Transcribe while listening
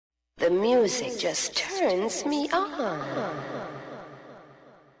The music just turns me on.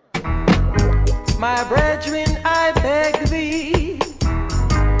 My brethren, I beg thee,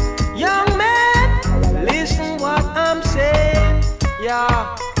 young man, listen what I'm saying.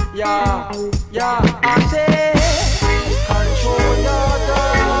 Yeah, yeah, yeah, I say, control your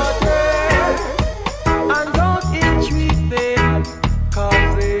daughter and don't ill-treat them,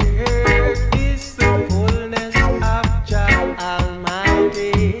 'cause the earth is the fullness of Jah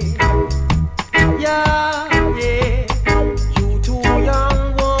Almighty. Yeah, yeah, you two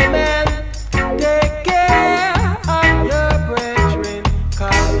young women, take care of your brethren,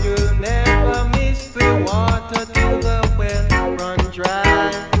 'cause you'll never miss the water till the well run dry.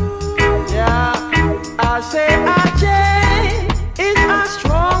 Yeah, I say a chain is as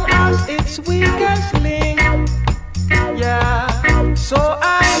strong as its weakest link. Yeah, so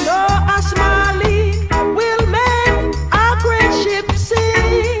I know a small leak will make a great ship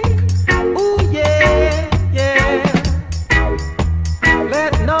sink. Ooh yeah, yeah.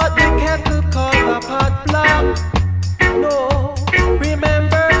 Let not the kettle call the pot black. No,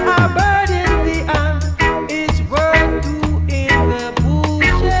 remember a bird in the hand is worth two in the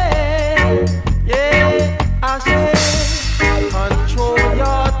bush. Yeah, I say, control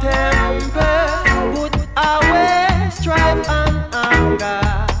your temper, put away strife and anger,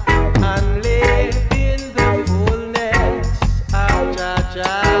 and live in the fullness of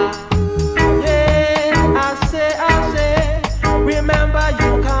Jah. Yeah, I say, remember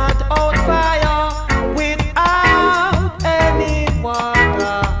you can't out fire without any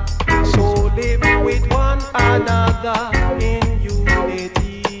water, so live with one another in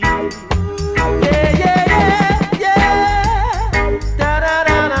unity. Yeah, yeah, yeah, yeah. Da da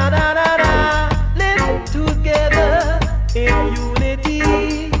da da da da da. Live together in unity.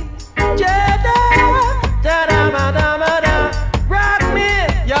 Yeah, da da da da da da. Rock me,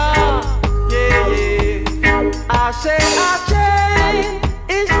 yeah, yeah, yeah. I say a chain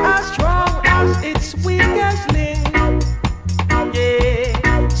is as strong as its weakest link.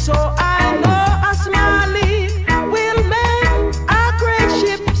 Yeah, so I know a small leak will make a great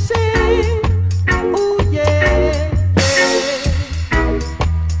ship sink. Ooh yeah, yeah.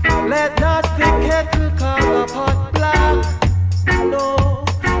 Let not the kettle call the pot black. No,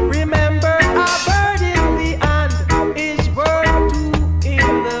 remember a bird in the hand is worth two in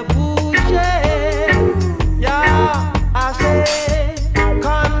the bush. Yeah, I say,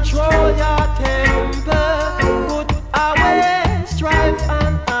 control your temper, put away strife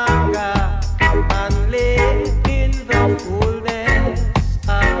and anger, and live in the fullness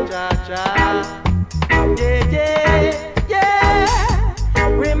of Jah. Yeah, yeah, yeah.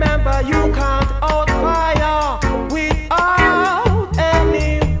 Remember you can't out fire without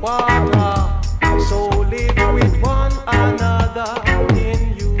any water, so live with one another in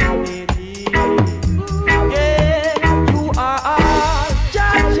unity. Yeah, you are all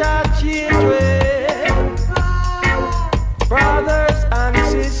Jah children, brothers and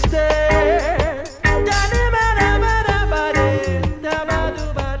sisters.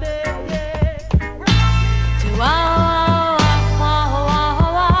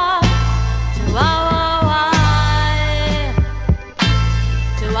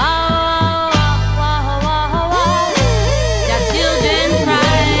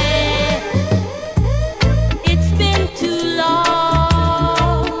 It's been too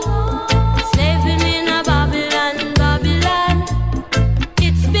long, slaving in a Babylon, Babylon.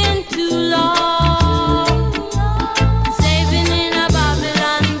 It's been too long, slaving in a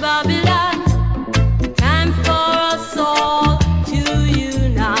Babylon, Babylon. Time for us all to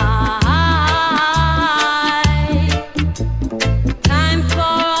unite. Time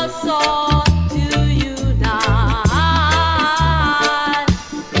for us all to unite.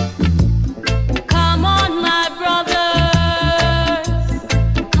 Come on, my brothers.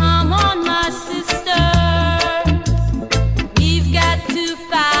 Come on, my sisters. We've got to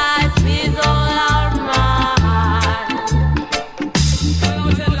fight with all our might.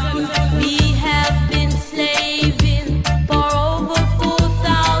 We have been slaving for over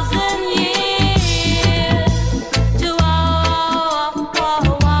 4,000 years to our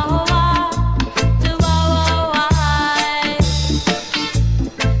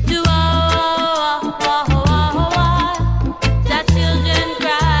that children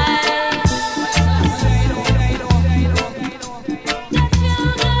cry. That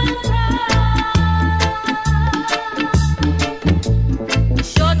children cry.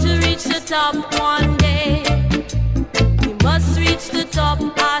 Sure to reach the top one day. We must reach the top,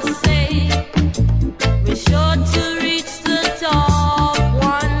 I say. We're sure to reach the top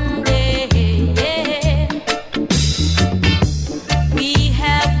one day. We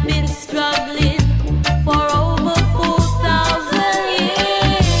have been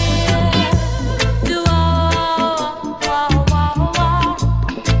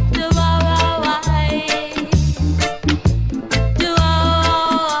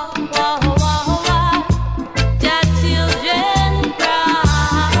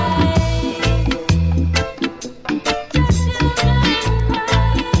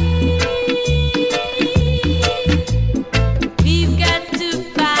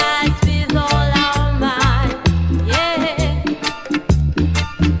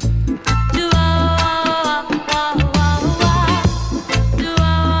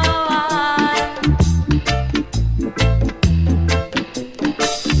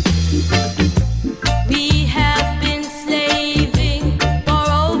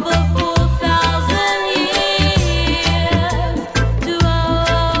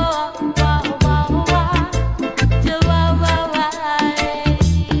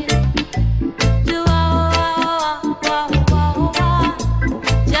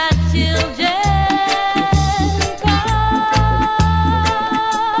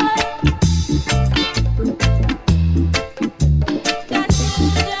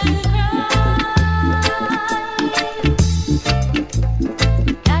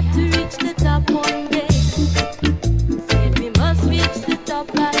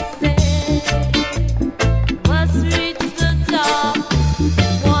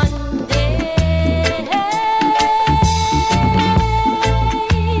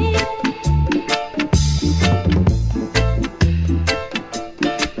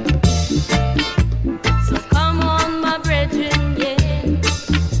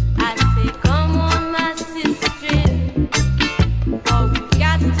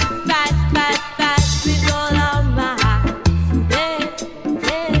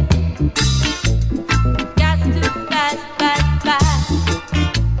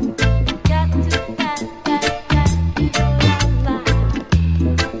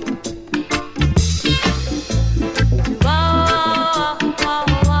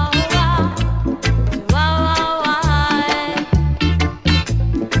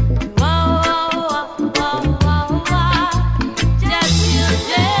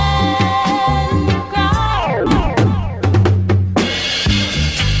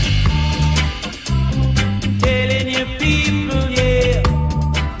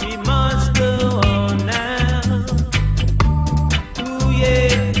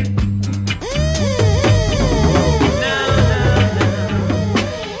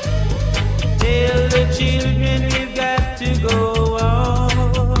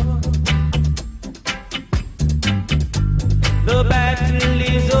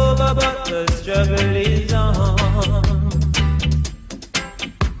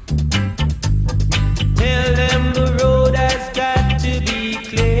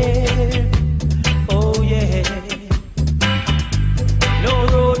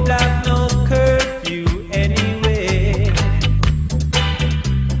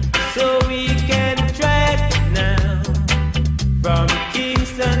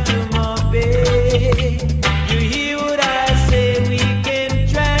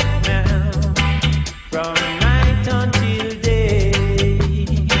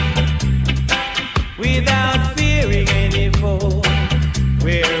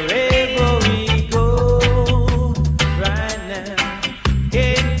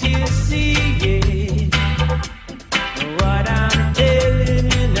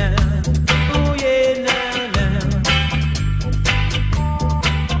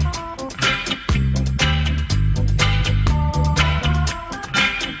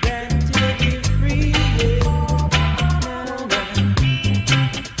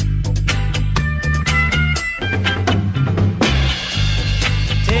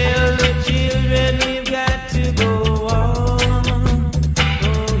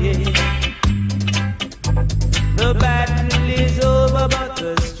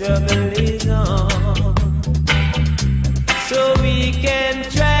can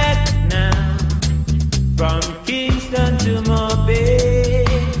try.